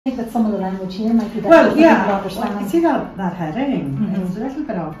I think that some of the language here might be Well, yeah, understanding. see that heading, it's a little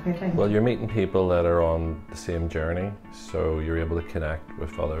bit off-putting. Well, you're meeting people that are on the same journey, so you're able to connect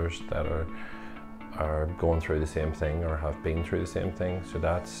with others that are going through the same thing or have been through the same thing, so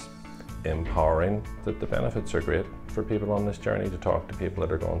that's empowering. That the benefits are great for people on this journey to talk to people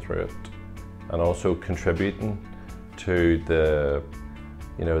that are going through it, and also contributing to the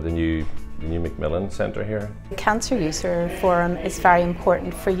new Macmillan Centre here. The Cancer User Forum is very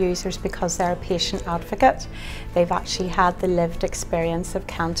important for users because they're a patient advocate. They've actually had the lived experience of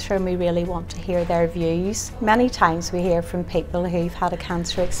cancer and we really want to hear their views. Many times we hear from people who've had a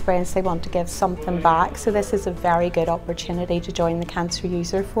cancer experience, they want to give something back, so this is a very good opportunity to join the Cancer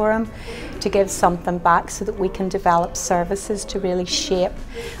User Forum, to give something back so that we can develop services to really shape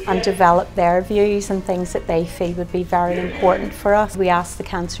and develop their views and things that they feel would be very important for us. We asked the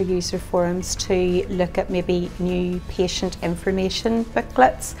Cancer User Forum to look at maybe new patient information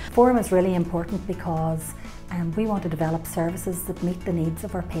booklets. Forum is really important because we want to develop services that meet the needs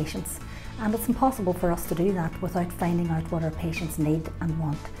of our patients, and it's impossible for us to do that without finding out what our patients need and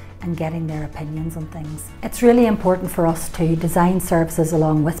want and getting their opinions on things. It's really important for us to design services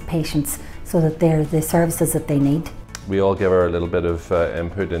along with patients so that they're the services that they need. We all give our little bit of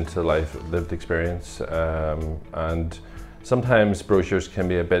input into lived experience, and sometimes brochures can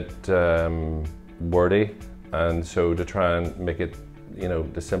be a bit wordy, and so to try and make it,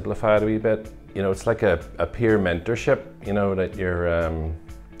 to simplify it a wee bit, it's like a peer mentorship, that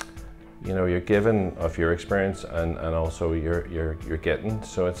you're given of your experience and also you're getting,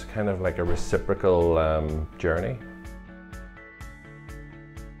 so it's kind of like a reciprocal journey.